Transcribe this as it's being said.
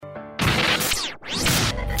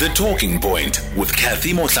The Talking Point with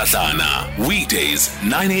Kathy Motlatlana. Weekdays,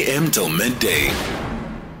 9 a.m. till midday.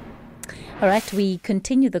 All right, we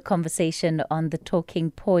continue the conversation on The Talking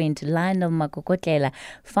Point. Lionel Makokotlela,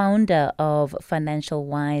 founder of Financial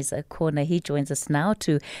Wise Corner, he joins us now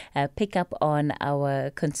to pick up on our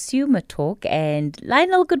consumer talk. And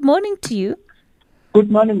Lionel, good morning to you. Good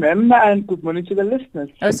morning, ma'am, and good morning to the listeners.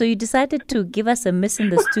 Oh, so you decided to give us a miss in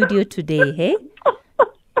the studio today, hey?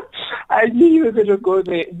 I knew you were going to go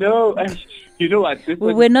there. No, you know what?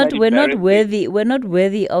 We're not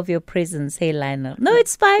worthy of your presence, hey Lionel. No,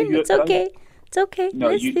 it's fine. It's okay. It's okay. No,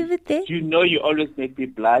 Let's leave it there. You know, you always make me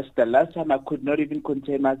blush. The last time I could not even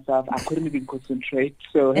contain myself. I couldn't even concentrate.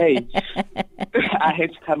 So hey, I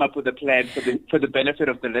had to come up with a plan for the benefit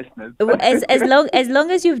of the listeners. As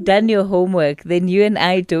long as you've done your homework, then you and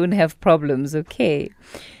I don't have problems. Okay.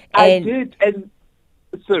 I did, and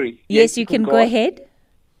sorry. Yes, you can go ahead.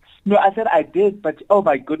 No, I said I did, but oh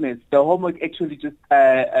my goodness, the homework actually just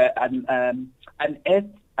unearthed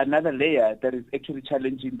another layer that is actually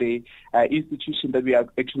challenging the institution that we are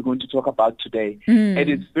actually going to talk about today. And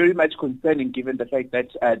it's very much concerning given the fact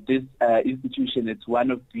that this institution is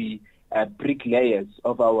one of the brick layers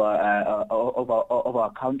of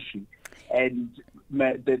our country. And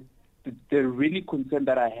the really concern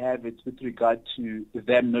that I have is with regard to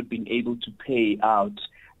them not being able to pay out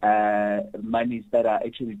monies that are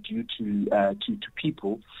actually due to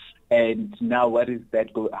people, and now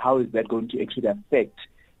how is that going to actually affect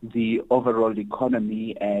the overall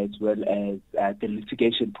economy as well as the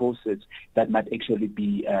litigation process that might actually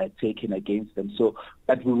be taken against them. So,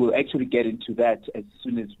 but we will actually get into that as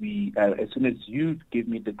soon as you give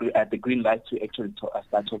me the green light to actually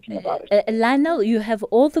start talking about it. Lionel, you have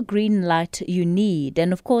all the green light you need,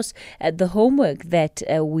 and of course, the homework that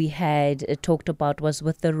we had talked about was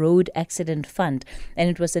with the Road Accident Fund, and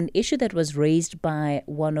it was an issue that was raised by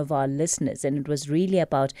one of our listeners, and it was really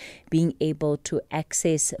about being able to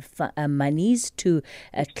access monies to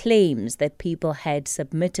claims that people had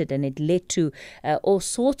submitted, and it led to all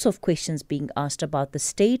sorts of questions being asked about the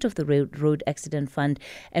state of the Road Accident Fund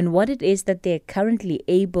and what it is that they're currently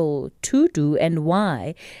able to do and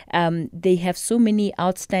why they have so many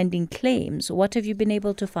outstanding claims. What have you been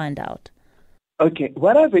able to find out? Okay,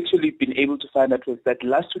 what I've actually been able to find out was that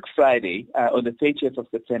last week Friday, on the 30th of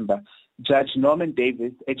September, Judge Norman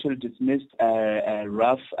Davis actually dismissed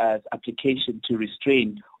RAF's application to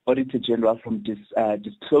restrain Auditor General from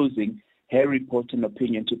disclosing her report and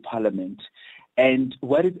opinion to Parliament. And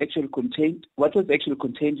what was actually contained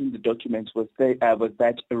in the documents was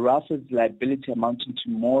that RAF's liability amounting to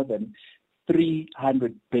more than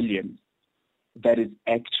 300 billion. That is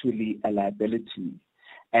actually a liability.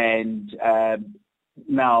 And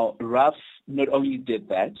now RAF not only did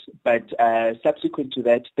that, but subsequent to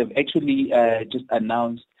that, they've actually just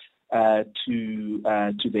announced to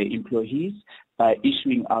their employees by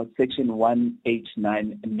issuing out Section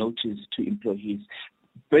 189 notice to employees.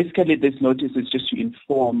 Basically, this notice is just to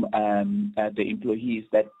inform the employees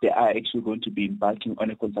that they are actually going to be embarking on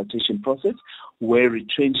a consultation process where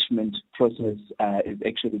retrenchment process is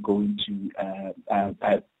actually going to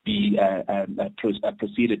be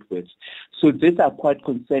proceeded with. So these are quite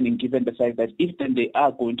concerning given the fact that if then they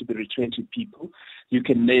are going to be retrenching people, you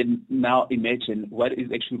can then now imagine what is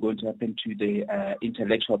actually going to happen to the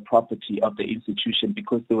intellectual property of the institution,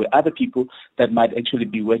 because there were other people that might actually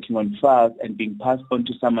be working on files and being passed on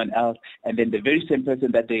to someone else, and then the very same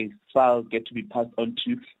person that the file get to be passed on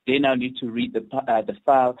to, they now need to read the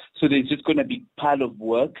file. So there's just going to be a pile of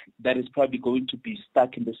work that is probably going to be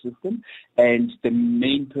stuck in the system, and the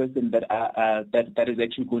main person that is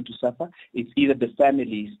actually going to suffer is either the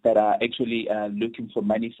families that are actually looking for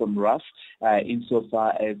money from RAF, insofar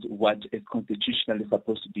as what is constitutionally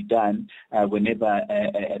supposed to be done whenever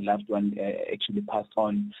a loved one actually passed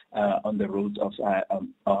on the roads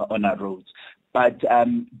on our roads. But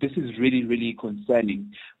this is really, really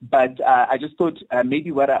concerning. But I just thought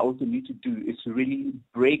maybe what I also need to do is to really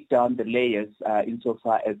break down the layers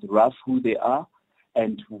insofar as RAF, who they are,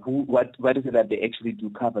 and what is it that they actually do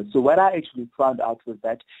cover. So what I actually found out was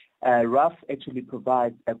that RAF actually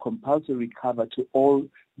provides a compulsory cover to all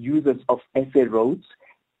users of SA roads,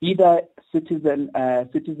 either citizen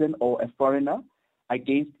or a foreigner,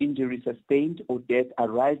 against injury sustained or death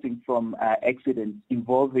arising from accidents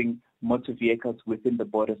involving motor vehicles within the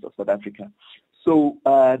borders of South Africa. So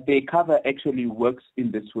their cover actually works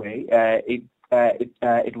in this way.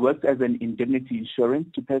 It works as an indemnity insurance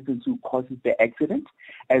to persons who causes the accident,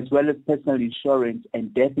 as well as personal insurance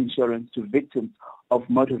and death insurance to victims of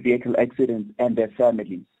motor vehicle accidents and their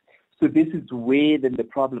families. So this is where then the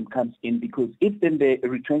problem comes in, because if then the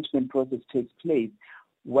retrenchment process takes place,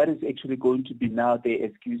 what is actually going to be now their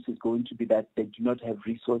excuse is going to be that they do not have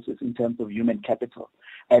resources in terms of human capital.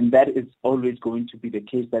 And that is always going to be the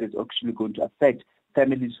case that is actually going to affect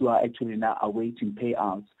families who are actually now awaiting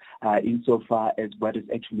payouts insofar as what is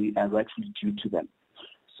actually rightfully due to them.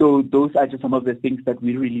 So those are just some of the things that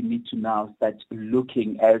we really need to now start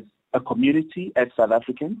looking as a community, as South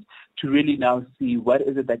Africans, to really now see what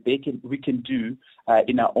is it that we can do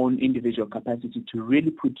in our own individual capacity to really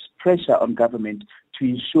put pressure on government to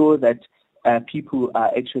ensure that people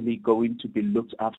are actually going to be looked after